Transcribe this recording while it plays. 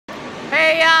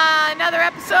Hey, another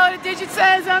episode of Digit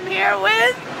Says. I'm here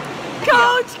with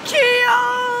Coach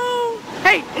Kehoe.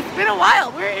 Hey, it's been a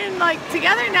while. We're in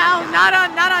together now, not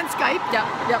on Skype.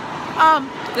 Yep.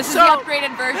 This is the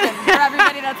upgraded version for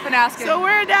everybody that's been asking. So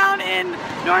we're down in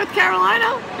North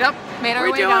Carolina. Yep. Made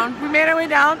our way down. We made our way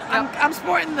down. Yep. I'm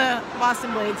sporting the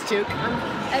Boston Blades toque.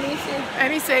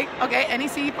 NEC. Okay,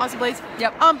 NEC Boston Blades.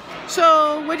 Yep.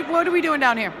 So what are we doing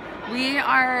down here? We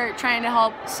are trying to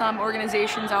help some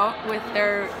organizations out with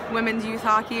their women's youth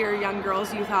hockey or young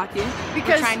girls youth hockey.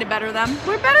 Because we're trying to better them.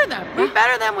 We better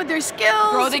them with their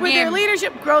skills, with their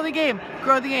leadership. Grow the game.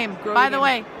 By the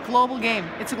way, global game.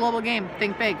 It's a global game.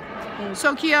 Think big.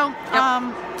 So Kehoe,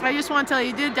 I just want to tell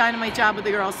you, you did a dynamite job with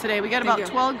the girls today. We got about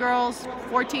 12 girls,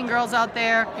 14 girls out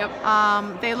there.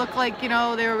 Yep. They look like, they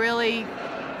were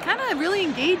really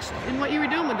engaged in what you were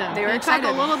doing with them. They were excited.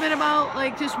 Talk a little bit about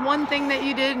just one thing that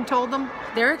you did and told them.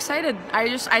 They're excited.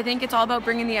 I think it's all about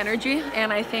bringing the energy,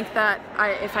 and I think that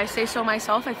if I say so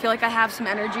myself, I feel like I have some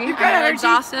energy. You've got energy.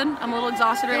 Exhausted. I'm a little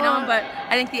exhausted right now, but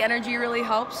I think the energy really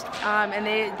helps. And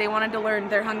they wanted to learn.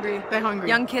 They're hungry. They're hungry.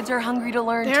 Young kids are hungry to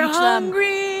learn. They're Teach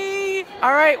hungry. them.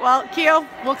 All right. Well, Kehoe,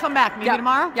 we'll come back maybe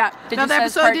tomorrow. Yeah. Another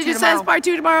episode. Digit Says Part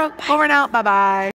 2 tomorrow. Over and out. Bye bye.